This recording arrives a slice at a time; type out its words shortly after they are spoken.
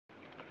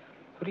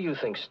Who do you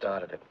think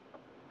started it?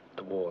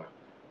 The war?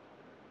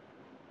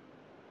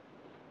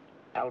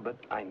 Albert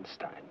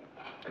Einstein.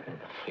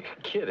 You're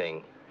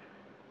kidding.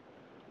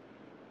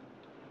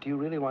 Do you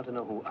really want to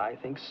know who I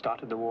think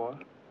started the war?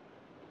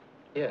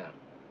 Yeah.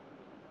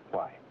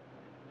 Why?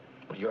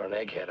 Well, you're an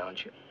egghead,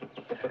 aren't you?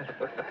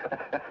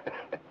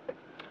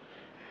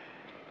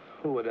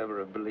 Who would ever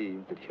have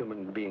believed that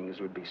human beings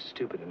would be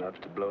stupid enough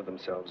to blow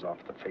themselves off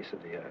the face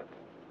of the earth?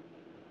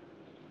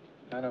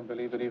 I don't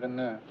believe it even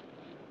now.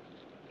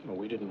 Well,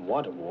 we didn't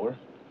want a war.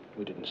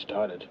 We didn't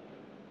start it.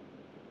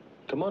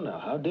 Come on now,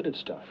 how did it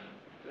start?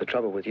 The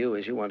trouble with you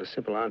is you want a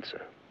simple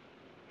answer,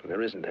 and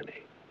there isn't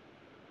any.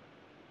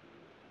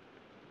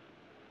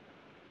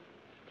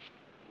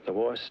 The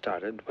war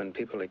started when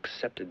people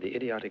accepted the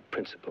idiotic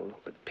principle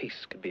that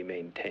peace could be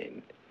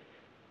maintained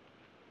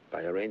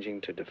by arranging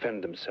to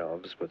defend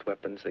themselves with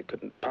weapons they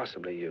couldn't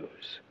possibly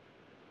use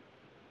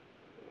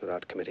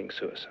without committing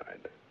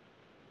suicide.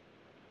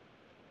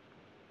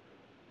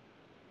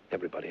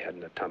 Everybody had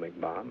an atomic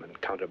bomb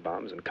and counter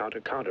bombs and counter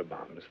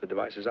bombs. The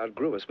devices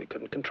outgrew us. We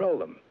couldn't control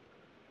them.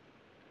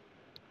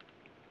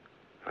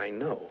 I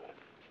know.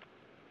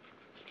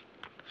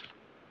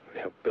 I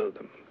helped build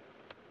them.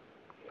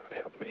 God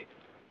help me.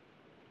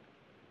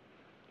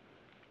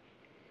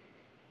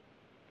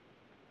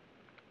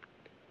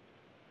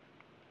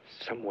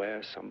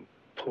 Somewhere, some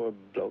poor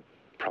bloke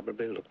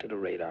probably looked at a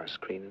radar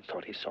screen and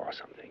thought he saw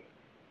something.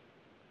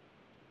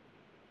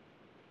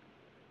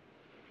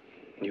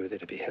 Knew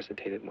that if he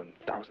hesitated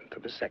 1,000th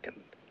of a second,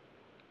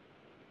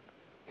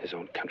 his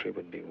own country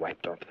would be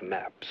wiped off the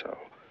map, so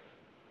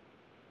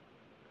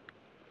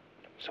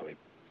he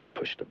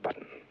pushed a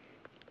button.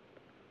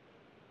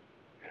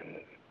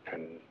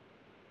 And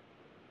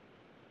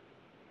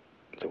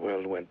the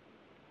world went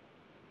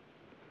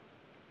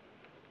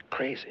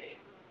crazy.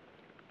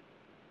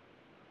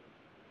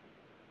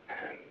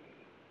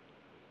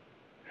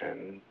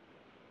 And